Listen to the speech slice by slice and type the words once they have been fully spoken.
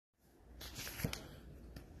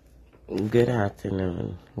Good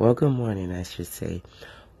afternoon. Well, good morning, I should say.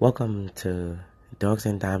 Welcome to Dogs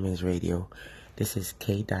and Diamonds Radio. This is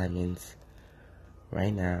K Diamonds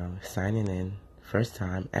right now, signing in. First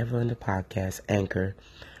time ever on the podcast, Anchor.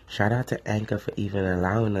 Shout out to Anchor for even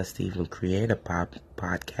allowing us to even create a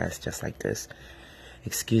podcast just like this.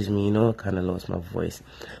 Excuse me, I kind of lost my voice.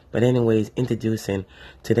 But anyways, introducing.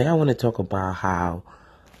 Today I want to talk about how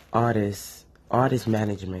artist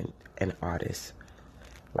management and artists.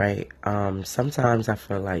 Right. Sometimes I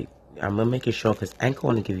feel like I'm gonna make it short because I ain't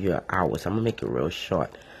gonna give you an hour, so I'm gonna make it real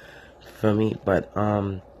short for me. But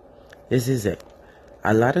this is it.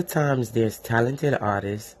 A lot of times there's talented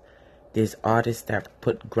artists. There's artists that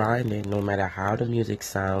put grind in no matter how the music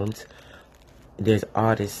sounds. There's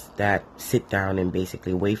artists that sit down and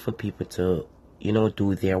basically wait for people to,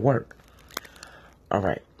 do their work. All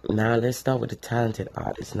right. Now let's start with the talented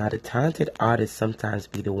artists. Now the talented artists sometimes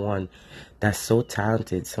be the one that's so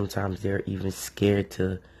talented. Sometimes they're even scared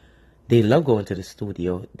to. They love going to the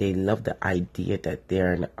studio. They love the idea that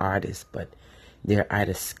they're an artist, but they're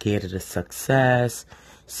either scared of the success,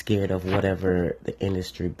 scared of whatever the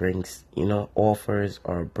industry brings, offers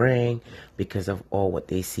or bring because of all what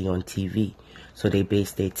they see on TV. So they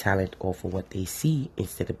base their talent off of what they see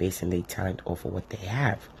instead of basing their talent off of what they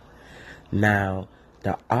have. Now,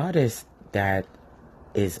 the artist that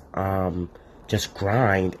is just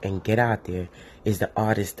grind and get out there is the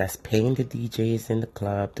artist that's paying the DJs in the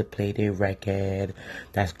club to play their record,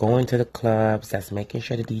 that's going to the clubs, that's making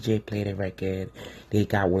sure the DJ play the record. They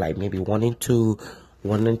got like maybe one and two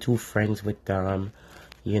friends with them,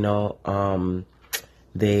 you know.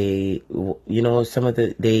 They, some of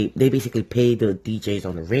they basically pay the DJs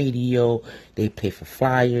on the radio. They pay for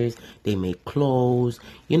flyers. They make clothes,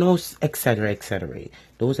 etc., etc.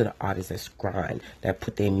 Those are the artists that grind, that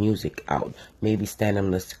put their music out. Maybe stand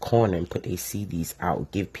in the corner and put their CDs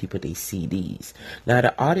out, give people their CDs. Now,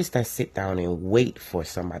 the artists that sit down and wait for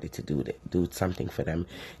somebody to do something for them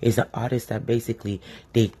is the artists that basically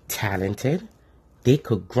they talented, they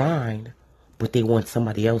could grind, but they want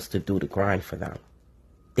somebody else to do the grind for them.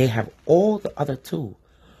 They have all the other two,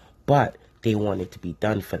 but they want it to be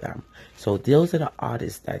done for them. So those are the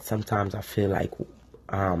artists that sometimes I feel like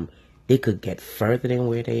they could get further than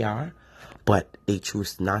where they are, but they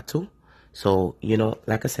choose not to. So,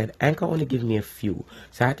 like I said, Anchor only gives me a few,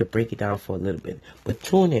 so I had to break it down for a little bit. But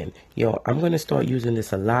tune in. I'm going to start using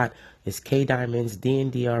this a lot. It's K Diamonds,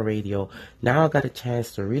 DNDR Radio. Now I got a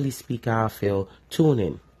chance to really speak how I feel. Tune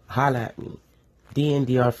in. Holla at me.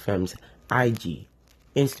 DNDR Films, IG.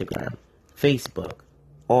 Instagram, Facebook,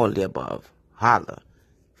 all the above. Holla.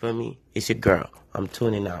 For me, it's your girl. I'm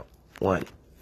tuning out. One.